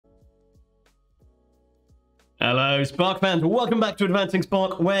Hello, Spark fans. Welcome back to Advancing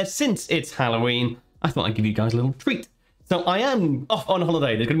Spark, where since it's Halloween, I thought I'd give you guys a little treat. So I am off on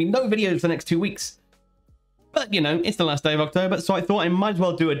holiday. There's going to be no videos for the next 2 weeks. But, you know, it's the last day of October, so I thought I might as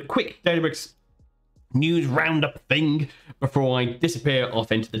well do a quick Databricks news roundup thing before I disappear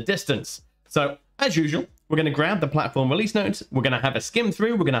off into the distance. So, as usual, we're going to grab the platform release notes. We're going to have a skim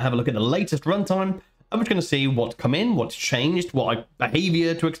through. We're going to have a look at the latest runtime. And we're going to see what's come in, what's changed, what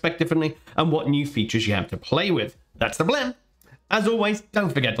behavior to expect differently, and what new features you have to play with. That's the plan. As always,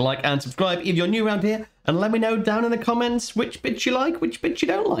 don't forget to like and subscribe if you're new around here, and let me know down in the comments which bits you like, which bits you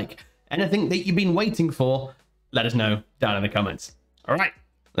don't like. Anything that you've been waiting for, let us know down in the comments. All right,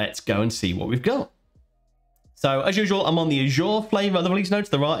 let's go and see what we've got. So, as usual, I'm on the Azure flavor of the release notes.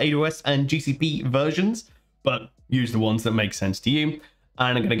 There are AWS and GCP versions, but use the ones that make sense to you.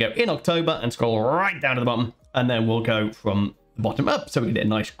 And I'm going to go in October and scroll right down to the bottom, and then we'll go from the bottom up so we can get a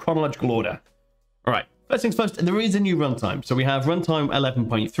nice chronological order. All right, first things first, there is a new runtime. So we have runtime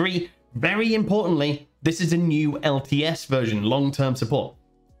 11.3. Very importantly, this is a new LTS version, long-term support.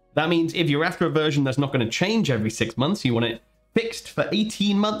 That means if you're after a version that's not going to change every 6 months, you want it fixed for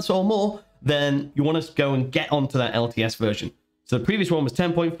 18 months or more, then you want to go and get onto that LTS version. So the previous one was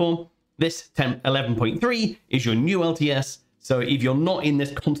 10.4. This 11.3 is your new LTS. So if you're not in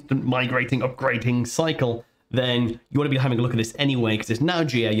this constant migrating, upgrading cycle, then you want to be having a look at this anyway, because it's now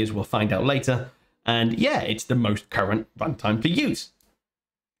GA, as we'll find out later. And yeah, it's the most current runtime to use.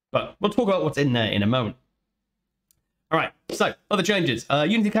 But we'll talk about what's in there in a moment. All right, so other changes.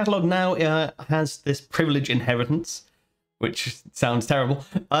 Unity Catalog now has this privilege inheritance, which sounds terrible.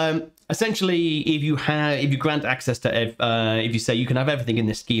 Essentially, if you grant access to, if you say you can have everything in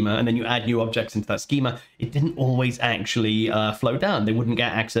this schema, and then you add new objects into that schema, it didn't always actually flow down. They wouldn't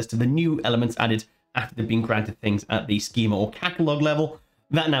get access to the new elements added after they've been granted things at the schema or catalog level.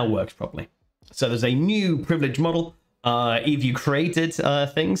 That now works properly. So there's a new privilege model. If you created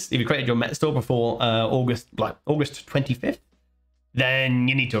things, if you created your metastore before August 25th, then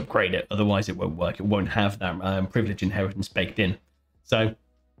you need to upgrade it. Otherwise, it won't work. It won't have that privilege inheritance baked in. So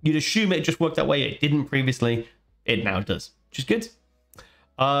you'd assume it just worked that way. It didn't previously. It now does, which is good.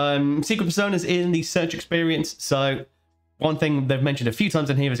 SQL personas in the search experience. So one thing they've mentioned a few times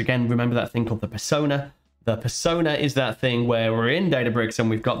in here is, again, remember that thing called the persona. The persona is that thing where we're in Databricks and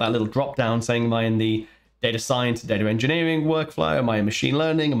we've got that little drop down saying, am I in the data science, data engineering workflow? Am I in machine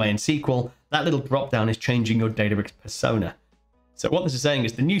learning? Am I in SQL? That little drop down is changing your Databricks persona. So what this is saying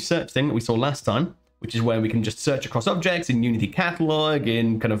is the new search thing that we saw last time, which is where we can just search across objects in Unity Catalog,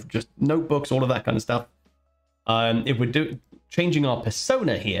 in kind of just notebooks, all of that kind of stuff. If we're changing our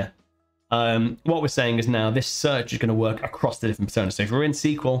persona here, what we're saying is now this search is going to work across the different personas. So if we're in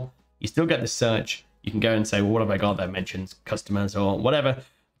SQL, you still get the search. You can go and say, well, what have I got that mentions customers or whatever?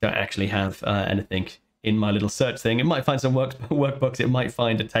 Don't actually have anything in my little search thing. It might find some workbooks. It might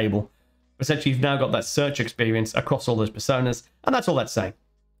find a table. Essentially, you've now got that search experience across all those personas, and that's all that's saying.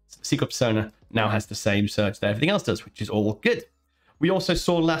 SQL persona now has the same search that everything else does, which is all good. We also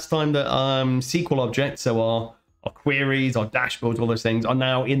saw last time that SQL objects, so our queries, our dashboards, all those things, are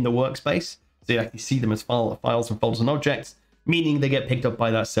now in the workspace. So you actually see them as files and folders and objects, meaning they get picked up by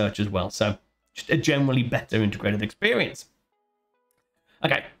that search as well. So just a generally better integrated experience.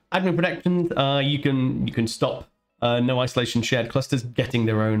 Okay, admin protection. You can stop no isolation shared clusters getting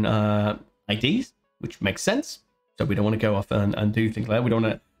their own IDs, which makes sense. So we don't want to go off and do things like that. We don't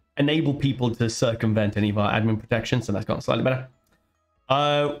want to enable people to circumvent any of our admin protection. So that's gotten slightly better.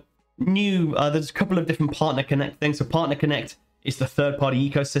 There's a couple of different Partner Connect things. So Partner Connect is the third-party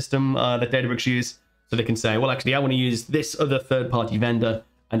ecosystem that Databricks use. So they can say, well, actually, I want to use this other third-party vendor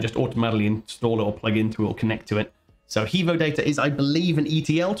and just automatically install it or plug into it or connect to it. So Hevo Data is, I believe, an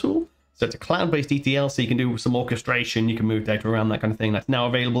ETL tool. So it's a cloud-based ETL, so you can do some orchestration, you can move data around, that kind of thing. That's now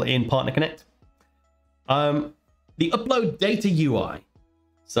available in Partner Connect. The upload data UI.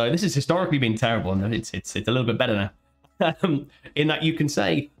 So this has historically been terrible, and it's a little bit better now. In that you can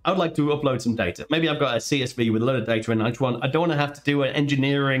say, I would like to upload some data. Maybe I've got a CSV with a load of data in. I don't want to have to do an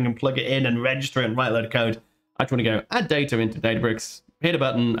engineering and plug it in and register and write a load of code. I just want to go add data into Databricks, hit a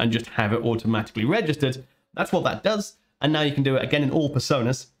button, and just have it automatically registered. That's what that does. And now you can do it again in all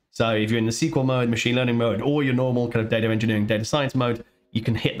personas. So if you're in the SQL mode, machine learning mode, or your normal kind of data engineering, data science mode, you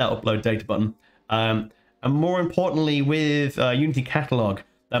can hit that upload data button. And more importantly, with Unity Catalog,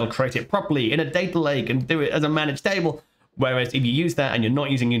 that'll create it properly in a data lake and do it as a managed table. Whereas if you use that and you're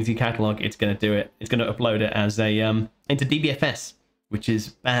not using Unity Catalog, it's going to do it. It's going to upload it as a into DBFS, which is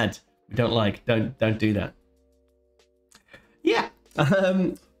bad. We don't like. Don't do that. Yeah.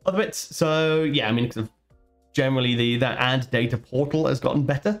 Other bits. So yeah, I mean, generally that add data portal has gotten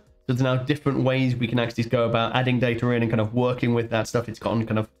better. So there's now different ways we can actually go about adding data in and kind of working with that stuff. It's gotten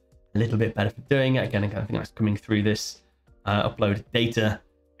kind of a little bit better for doing it. Again, I think that's coming through this upload data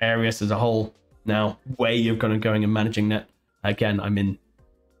area. So there's a whole now way of kind of going and managing that. Again, I'm in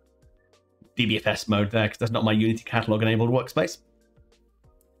DBFS mode there because that's not my Unity catalog enabled workspace.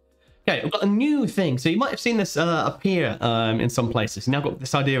 Okay, I've got a new thing. So you might have seen this appear in some places. Now I've got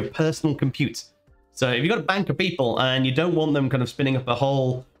this idea of personal compute. So if you've got a bank of people and you don't want them kind of spinning up a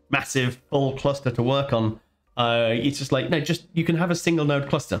whole massive full cluster to work on, it's just like, no, just you can have a single node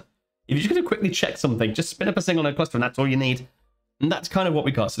cluster. If you're just going to quickly check something, just spin up a single node cluster and that's all you need. And that's kind of what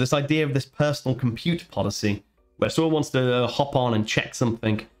we got. So this idea of this personal compute policy, where someone wants to hop on and check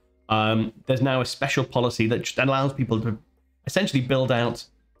something, there's now a special policy that just allows people to essentially build out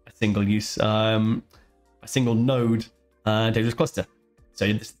a single use, a single node Databricks cluster.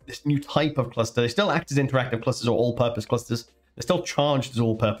 So this new type of cluster, they still act as interactive clusters or all-purpose clusters. They're still charged as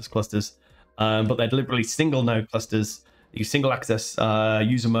all-purpose clusters, but they're deliberately single node clusters. You single access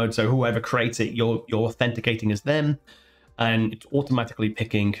user mode, so whoever creates it, you're authenticating as them, and it's automatically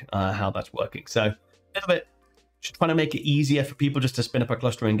picking how that's working. So a little bit just trying to make it easier for people just to spin up a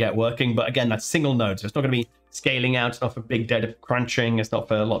cluster and get working. But again, that's single node, so it's not going to be scaling out. It's not for big data crunching. It's not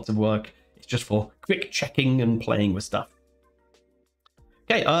for lots of work. It's just for quick checking and playing with stuff.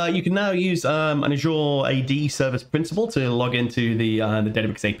 Okay, you can now use an Azure AD service principal to log into the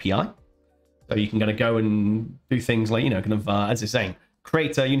Databricks API. So you can kind of go and do things like, kind of, as it's saying,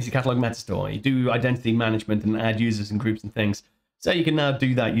 create a Unity catalog metastore. You do identity management and add users and groups and things. So you can now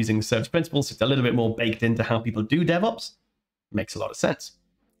do that using the service principles. It's a little bit more baked into how people do DevOps. Makes a lot of sense.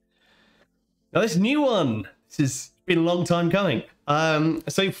 Now this new one, this has been a long time coming.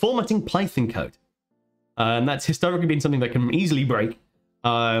 So formatting Python code. And that's historically been something that can easily break.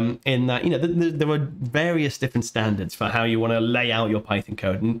 In that, there are various different standards for how you want to lay out your Python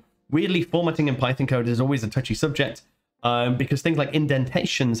code. And weirdly, formatting in Python code is always a touchy subject because things like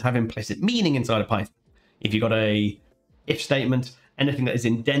indentations have implicit meaning inside of Python. If you've got a if statement, anything that is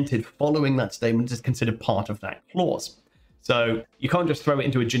indented following that statement is considered part of that clause. So you can't just throw it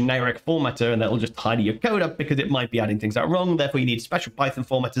into a generic formatter and that'll just tidy your code up because it might be adding things out wrong. Therefore, you need special Python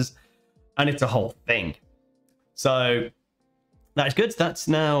formatters, and it's a whole thing. So that is good. That's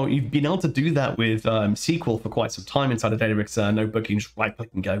now, you've been able to do that with SQL for quite some time inside a Databricks notebook. You can just right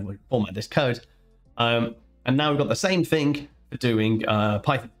click and go, well, format this code. And now we've got the same thing for doing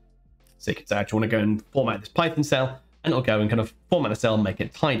Python. So you can say, I want to go and format this Python cell, and it'll go and kind of format the cell and make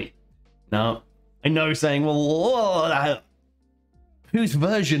it tidy. Now, I know saying, well, whose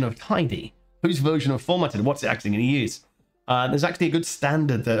version of tidy? Whose version of formatted? What's it actually going to use? There's actually a good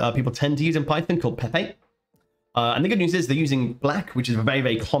standard that people tend to use in Python called Pepe. And the good news is they're using Black, which is a very,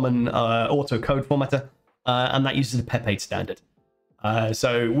 very common auto code formatter, and that uses a Pepe standard.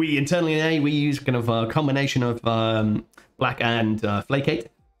 So we internally in A, we use kind of a combination of Black and Flake8.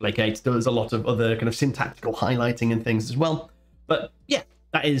 Flake8 does a lot of other kind of syntactical highlighting and things as well. But yeah,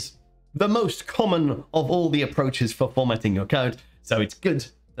 that is the most common of all the approaches for formatting your code. So it's good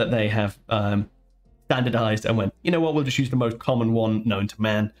that they have standardized and went, you know what, we'll just use the most common one known to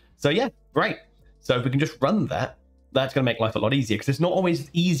man. So yeah, great. So if we can just run that, that's going to make life a lot easier because it's not always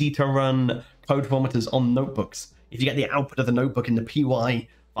easy to run code formatters on notebooks. If you get the output of the notebook in the PY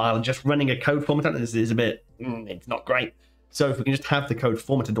file and just running a code formatter, this is a bit, it's not great. So if we can just have the code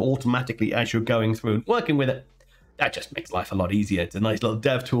formatted automatically as you're going through and working with it, that just makes life a lot easier. It's a nice little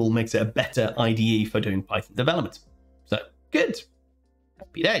dev tool, makes it a better IDE for doing Python development. So good.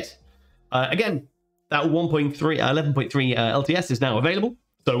 Happy days. Again, that 11.3 LTS is now available.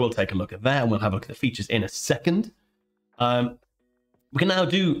 So we'll take a look at that and we'll have a look at the features in a second. We can now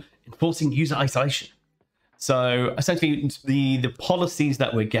do enforcing user isolation. So essentially the policies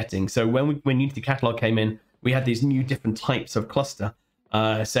that we're getting. So when Unity Catalog came in, we had these new different types of cluster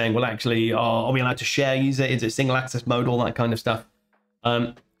saying, well, actually, are we allowed to share user? Is it single access mode? All that kind of stuff.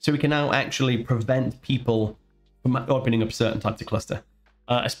 So we can now actually prevent people from opening up certain types of cluster,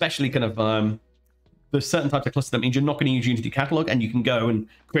 especially kind of there's certain types of cluster that means you're not going to use Unity Catalog and you can go and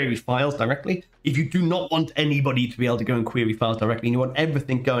query files directly. If you do not want anybody to be able to go and query files directly and you want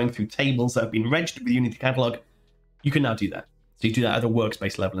everything going through tables that have been registered with Unity Catalog, you can now do that. So you do that at a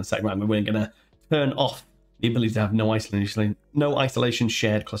workspace level and say, right, we're going to turn off the ability to have no isolation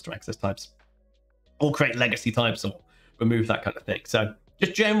shared cluster access types, or create legacy types, or remove that kind of thing. So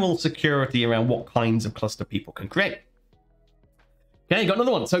just general security around what kinds of cluster people can create. Okay, got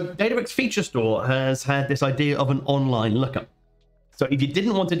another one. So Databricks Feature Store has had this idea of an online lookup. So if you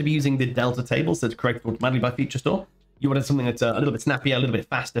didn't want it to be using the Delta tables that's created automatically by Feature Store, you wanted something that's a little bit snappier, a little bit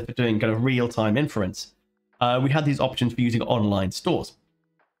faster for doing kind of real-time inference. We had these options for using online stores.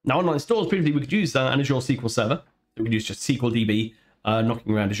 Now, online stores, previously we could use an Azure SQL Server. We could use just SQL DB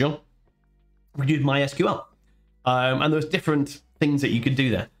knocking around Azure. We could use MySQL. And there's different things that you could do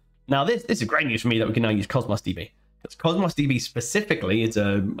there. Now, this is great news for me that we can now use Cosmos DB. Because Cosmos DB specifically, it's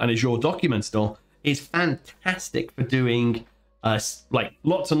an Azure document store, is fantastic for doing like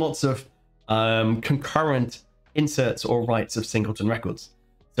lots and lots of concurrent inserts or writes of singleton records.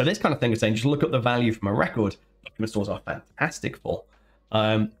 So this kind of thing is saying just look up the value from a record. Document stores are fantastic for.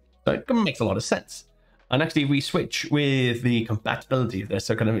 So it makes a lot of sense. And actually, we switch with the compatibility of this.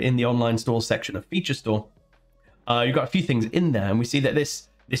 So kind of in the online store section of Feature Store, you've got a few things in there, and we see that this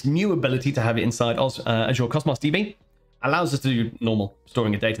new ability to have it inside Azure Cosmos DB allows us to do normal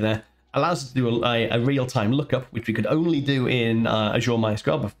storing of data there, allows us to do a real-time lookup, which we could only do in Azure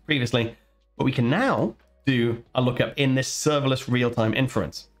MySQL previously, but we can now do a lookup in this serverless real-time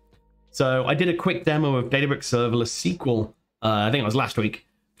inference. So I did a quick demo of Databricks serverless SQL, I think it was last week,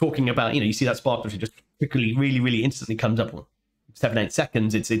 talking about, you see that Spark just quickly, really instantly comes up in 7-8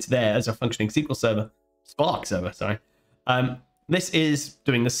 seconds. It's there as a functioning SQL server, Spark server, sorry. This is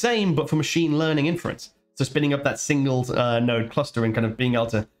doing the same, but for machine learning inference. So spinning up that single node cluster and kind of being able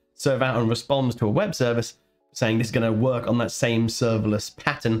to serve out and respond to a web service, saying this is going to work on that same serverless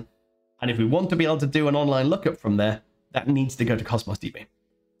pattern. And if we want to be able to do an online lookup from there, that needs to go to Cosmos DB.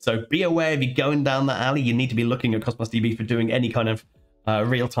 So be aware if you're going down that alley, you need to be looking at Cosmos DB for doing any kind of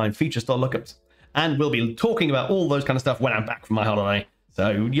real-time feature store lookups. And we'll be talking about all those kind of stuff when I'm back from my holiday.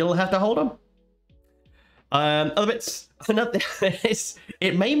 So you'll have to hold on. Other bits,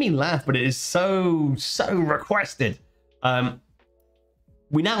 it made me laugh, but it is so requested.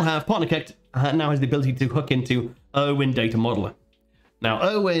 We now have Partner Connect now has the ability to hook into Irwin Data Modeler. Now,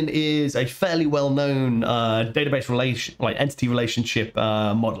 Irwin is a fairly well-known database entity relationship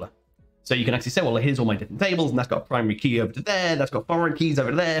modeler. So you can actually say, well, here's all my different tables, and that's got a primary key over to there, that's got foreign keys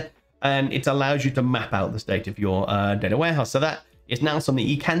over there, and it allows you to map out the state of your data warehouse. So that is now something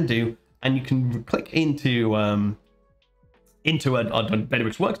you can do, and you can click into a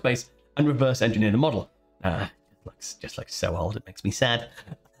Databricks workspace and reverse engineer the model. Just like so old, it makes me sad.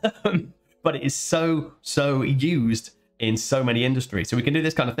 But it is so used in so many industries. So we can do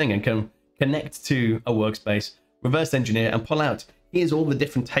this kind of thing and can connect to a workspace, reverse engineer, and pull out, here's all the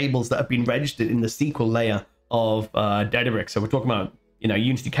different tables that have been registered in the SQL layer of Databricks. So we're talking about,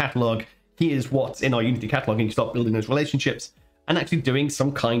 Unity catalog. Here's what's in our Unity catalog, and you start building those relationships and actually doing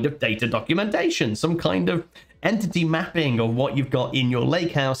some kind of data documentation, some kind of entity mapping of what you've got in your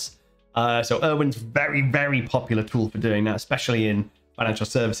lakehouse. So Irwin's very popular tool for doing that, especially in financial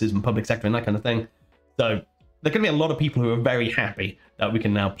services and public sector and that kind of thing. So there can be a lot of people who are very happy that we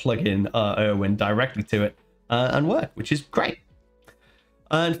can now plug in Irwin directly to it and work, which is great.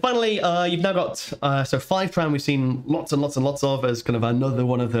 And finally, you've now got, so Fivetran we've seen lots and lots of as kind of another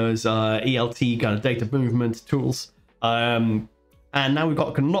one of those ELT kind of data movement tools. And now we've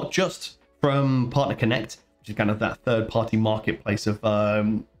got not just from Partner Connect, which is kind of that third-party marketplace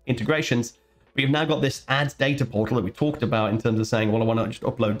of integrations, but you've now got this add data portal that we talked about in terms of saying, well, I want to just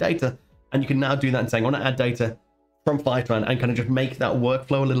upload data. And you can now do that and saying, I want to add data from Fivetran and kind of just make that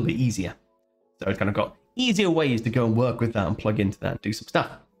workflow a little bit easier. So it's kind of got easier ways to go and work with that and plug into that and do some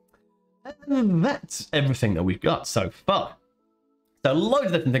stuff. And that's everything that we've got so far. So loads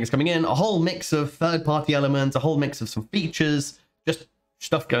of different things coming in, a whole mix of third-party elements, a whole mix of some features, just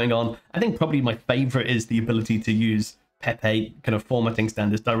stuff going on. I think probably my favorite is the ability to use Pepe kind of formatting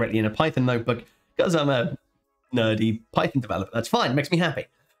standards directly in a Python notebook, because I'm a nerdy Python developer. That's fine, makes me happy.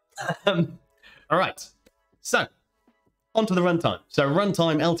 All right, so onto the runtime. So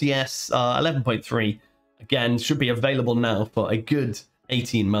runtime LTS 11.3, again, should be available now for a good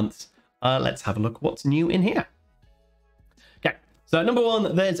 18 months. Let's have a look what's new in here. Okay, so number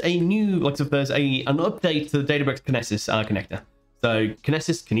one, there's a new, there's an update to the Databricks Kinesis connector. So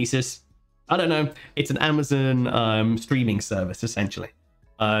Kinesis, I don't know, it's an Amazon streaming service, essentially.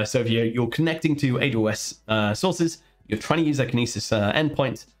 So if you're connecting to AWS sources, you're trying to use a Kinesis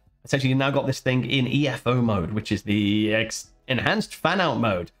endpoint, essentially you've now got this thing in EFO mode, which is the enhanced fan-out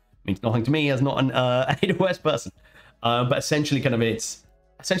mode. Means nothing to me as not an AWS person. But essentially kind of it's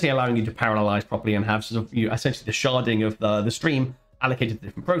essentially allowing you to parallelize properly and have sort of essentially the sharding of the stream allocated to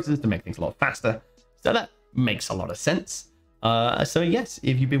different processes to make things a lot faster. So that makes a lot of sense. So yes,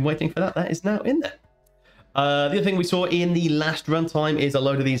 if you've been waiting for that, that is now in there. The other thing we saw in the last runtime is a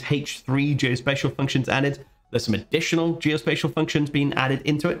load of these H3 geospatial functions added. There's some additional geospatial functions being added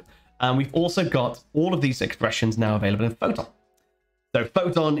into it. And we've also got all of these expressions now available in Photon. So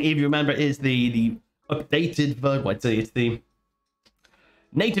Photon, if you remember, is the updated version. It's the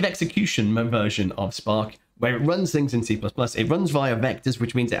native execution version of Spark, where it runs things in C++. It runs via vectors,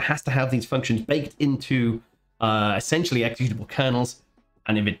 which means it has to have these functions baked into essentially executable kernels.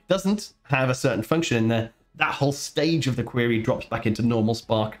 And if it doesn't have a certain function in there, that whole stage of the query drops back into normal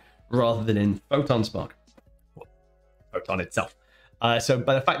Spark rather than in Photon Spark. Photon itself. So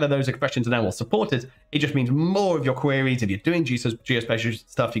by the fact that those expressions are now all supported, it just means more of your queries, if you're doing geospatial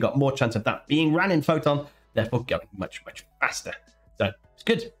stuff, you got more chance of that being ran in Photon, therefore going much, much faster. So it's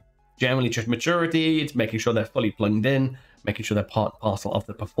good. Generally just maturity, it's making sure they're fully plugged in, making sure they're part and parcel of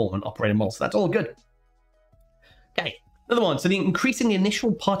the performant operating model. So that's all good. Okay, another one. So increasing the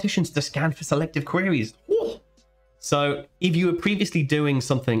initial partitions to scan for selective queries. Whoa. So if you were previously doing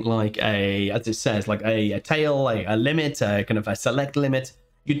something like as it says, like a tail, a limit, a kind of a select limit,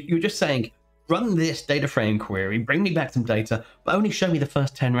 you're just saying, run this data frame query, bring me back some data, but only show me the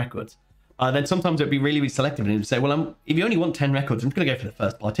first 10 records. Then sometimes it'd be really, really selective, and it would say, well, if you only want 10 records, I'm just going to go for the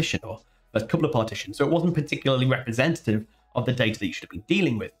first partition or first couple of partitions. So it wasn't particularly representative of the data that you should have been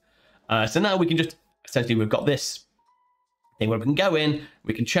dealing with. So now we can just, essentially, we've got this thing where we can go in,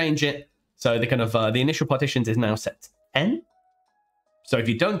 we can change it. So the kind of the initial partitions is now set to 10. So if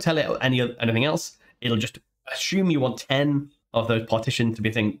you don't tell it anything else, it'll just assume you want 10 of those partitions to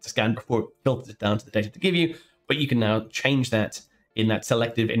be to scan before it filters it down to the data to give you. But you can now change that in that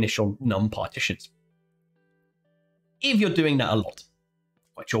selective initial num partitions. If you're doing that a lot,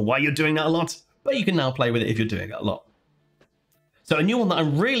 quite sure why you're doing that a lot, but you can now play with it if you're doing it a lot. So a new one that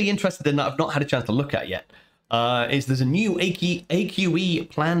I'm really interested in that I've not had a chance to look at yet. There's a new AQE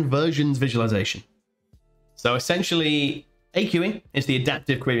plan versions visualization. So essentially, AQE is the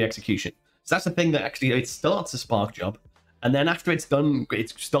adaptive query execution. So that's the thing that actually it starts a Spark job, and then after it's done,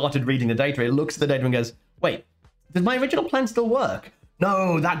 it's started reading the data, it looks at the data and goes, wait, does my original plan still work?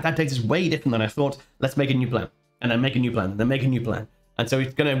 No, that data is way different than I thought. Let's make a new plan, and then make a new plan, and then make a new plan. And so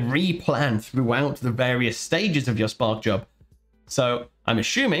it's going to replan throughout the various stages of your Spark job. So I'm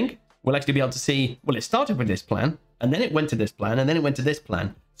assuming we'll actually be able to see, well, it started with this plan, and then it went to this plan, and then it went to this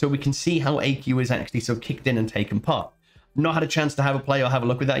plan. So we can see how AQ is actually so kicked in and taken part. Not had a chance to have a play or have a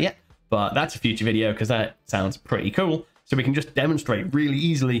look with that yet, but that's a future video because that sounds pretty cool. So we can just demonstrate really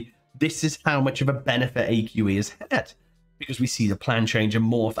easily, this is how much of a benefit AQE has had, because we see the plan change and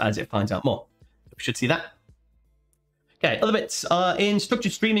morph as it finds out more. We should see that. Okay, other bits. In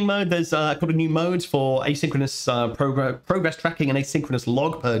structured streaming mode, there's a couple of new modes for asynchronous progress tracking and asynchronous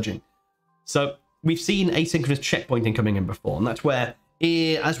log purging. So we've seen asynchronous checkpointing coming in before, and that's where,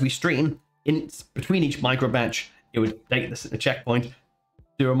 as we stream, between each micro batch, it would update the checkpoint,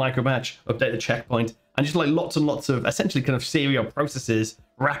 do a micro batch, update the checkpoint, and just like lots and lots of essentially kind of serial processes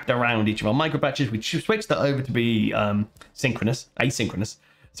wrapped around each of our micro batches. We switched that over to be asynchronous.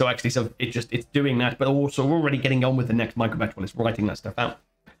 So actually, it's doing that, but also we're already getting on with the next micro batch while it's writing that stuff out.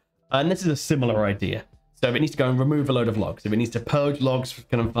 And this is a similar idea. So if it needs to go and remove a load of logs, if it needs to purge logs,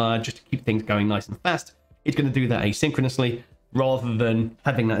 kind of just to keep things going nice and fast, it's going to do that asynchronously rather than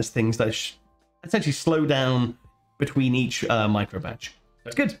having that as things that essentially slow down between each micro batch.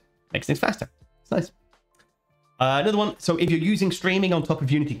 That's good. Makes things faster. It's nice. Another one. So if you're using streaming on top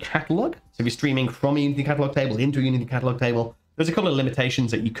of Unity Catalog, so if you're streaming from a Unity Catalog table into a Unity Catalog table, there's a couple of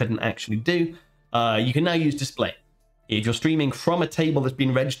limitations that you couldn't actually do. You can now use display. If you're streaming from a table that's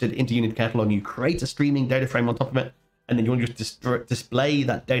been registered into Unity Catalog, you create a streaming data frame on top of it, and then you want to just display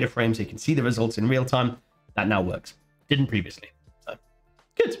that data frame so you can see the results in real time. That now works. Didn't previously. So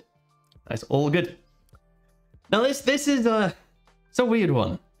good. That's all good. Now this is it's a weird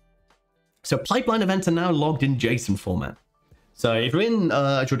one. So pipeline events are now logged in JSON format. So if you're in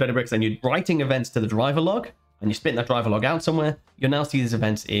Azure Databricks and you're writing events to the driver log, and you spit that driver log out somewhere, you'll now see these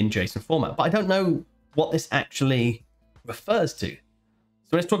events in JSON format. But I don't know what this actually refers to.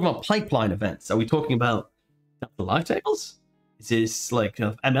 So let's talk about pipeline events. Are we talking about the live tables? Is this like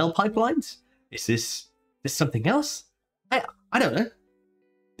ML pipelines? Is this something else? I don't know.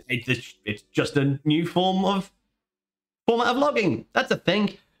 It's just a new format of logging. That's a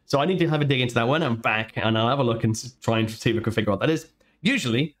thing. So I need to have a dig into that when I'm back, and I'll have a look and try and see if we can figure out what that is.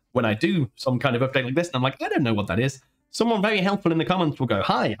 Usually, when I do some kind of update like this, and I'm like, I don't know what that is, someone very helpful in the comments will go,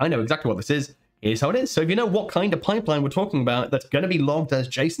 hi, I know exactly what this is. Here's how it is. So if you know what kind of pipeline we're talking about that's going to be logged as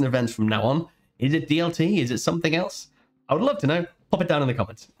JSON events from now on, is it DLT? Is it something else? I would love to know. Pop it down in the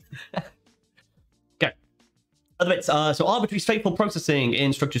comments. Okay. Other bits. So arbitrary stateful processing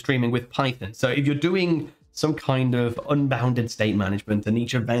in structured streaming with Python. So if you're doing some kind of unbounded state management, and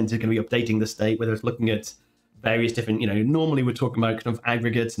each event is going to be updating the state, whether it's looking at various different, normally we're talking about kind of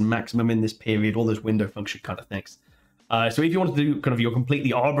aggregates and maximum in this period, all those window function kind of things. So if you want to do kind of your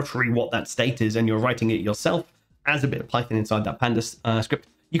completely arbitrary what that state is, and you're writing it yourself as a bit of Python inside that pandas script,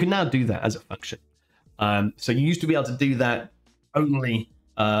 you can now do that as a function. So you used to be able to do that only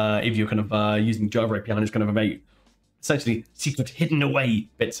if you're kind of using Java API, and it's kind of a essentially secret hidden away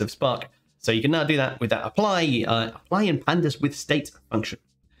bits of Spark. So you can now do that with that apply in pandas with state function.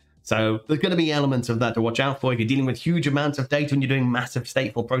 So there's going to be elements of that to watch out for. If you're dealing with huge amounts of data and you're doing massive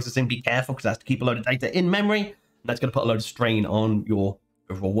stateful processing, be careful because it has to keep a load of data in memory. That's going to put a load of strain on your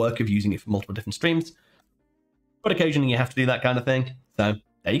overall work of using it for multiple different streams. But occasionally you have to do that kind of thing. So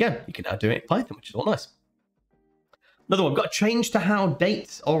there you go. You can now do it in Python, which is all nice. Another one, we've got a change to how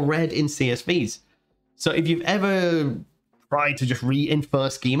dates are read in CSVs. So if you've ever tried to just re-infer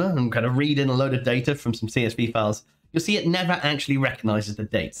schema and kind of read in a load of data from some CSV files, you'll see it never actually recognizes the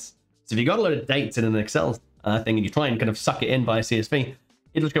dates. So if you've got a load of dates in an Excel thing and you try and kind of suck it in via CSV,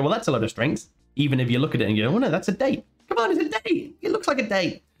 it'll just go, well, that's a load of strings. Even if you look at it and you go, oh no, that's a date. Come on, it's a date. It looks like a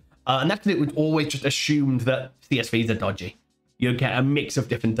date. And that's because it was always just assumed that CSVs are dodgy. You get a mix of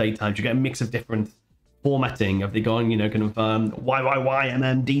different date types. You get a mix of different formatting of the going, you know, kind of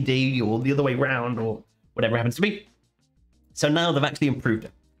YYYMMDD or the other way around or whatever it happens to be. So now they've actually improved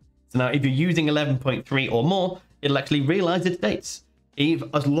it. So now if you're using 11.3 or more, it'll actually realize its dates.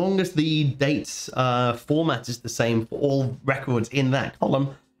 As long as the dates format is the same for all records in that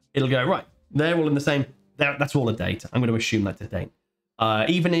column, it'll go, right, they're all in the same, that's all a date. I'm going to assume that's a date.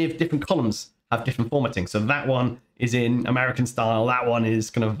 Even if different columns have different formatting. So that one is in American style, that one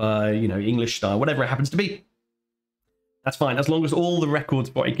is kind of, you know, English style, whatever it happens to be. That's fine. As long as all the records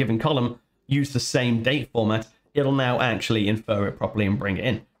for a given column use the same date format, it'll now actually infer it properly and bring it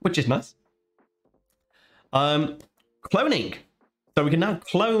in, which is nice. Cloning. So we can now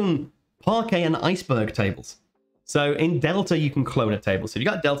clone Parquet and Iceberg tables. So in Delta, you can clone a table. So if you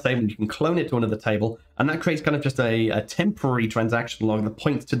got a Delta table, you can clone it to another table, and that creates kind of just a temporary transaction log that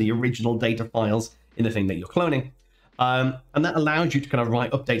points to the original data files in the thing that you're cloning. And that allows you to kind of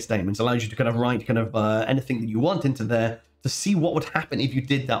write update statements, allows you to kind of write kind of anything that you want into there to see what would happen if you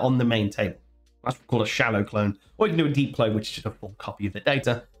did that on the main table. That's called a shallow clone, or you can do a deep clone, which is just a full copy of the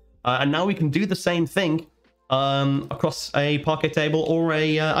data. And now we can do the same thing across a Parquet table or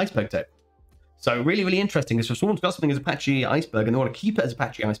a Iceberg table. So really, really interesting is if someone's got something as Apache Iceberg and they want to keep it as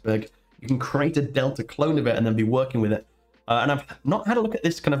Apache Iceberg, you can create a Delta clone of it and then be working with it. And I've not had a look at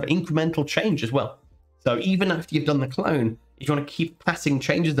this kind of incremental change as well. So even after you've done the clone, if you want to keep passing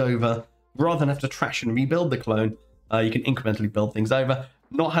changes over, rather than have to trash and rebuild the clone, you can incrementally build things over.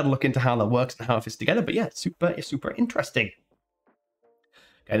 Not had a look into how that works and how it fits together, but yeah, super interesting.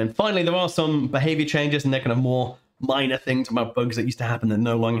 Okay, then finally, there are some behavior changes, and they're kind of more minor things about bugs that used to happen that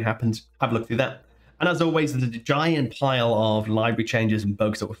no longer happens. Have a look through that. And as always, there's a giant pile of library changes and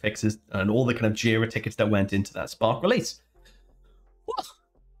bugs that were fixes and all the kind of Jira tickets that went into that Spark release.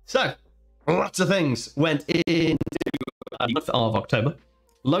 So, lots of things went into the month of October.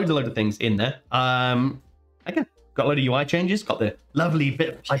 Loads of things in there. Again, got a load of UI changes, got the lovely bit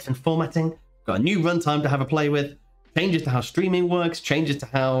of Python formatting, got a new runtime to have a play with, changes to how streaming works, changes to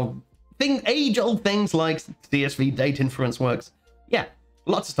how age-old things like CSV date inference works. Yeah,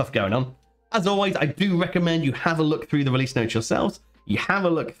 lots of stuff going on. As always, I do recommend you have a look through the release notes yourselves. You have a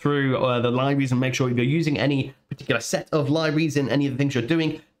look through the libraries and make sure if you're using any particular set of libraries in any of the things you're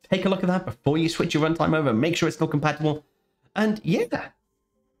doing, take a look at that before you switch your runtime over, make sure it's still compatible. And yeah,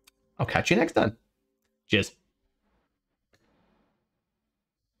 I'll catch you next time. Cheers.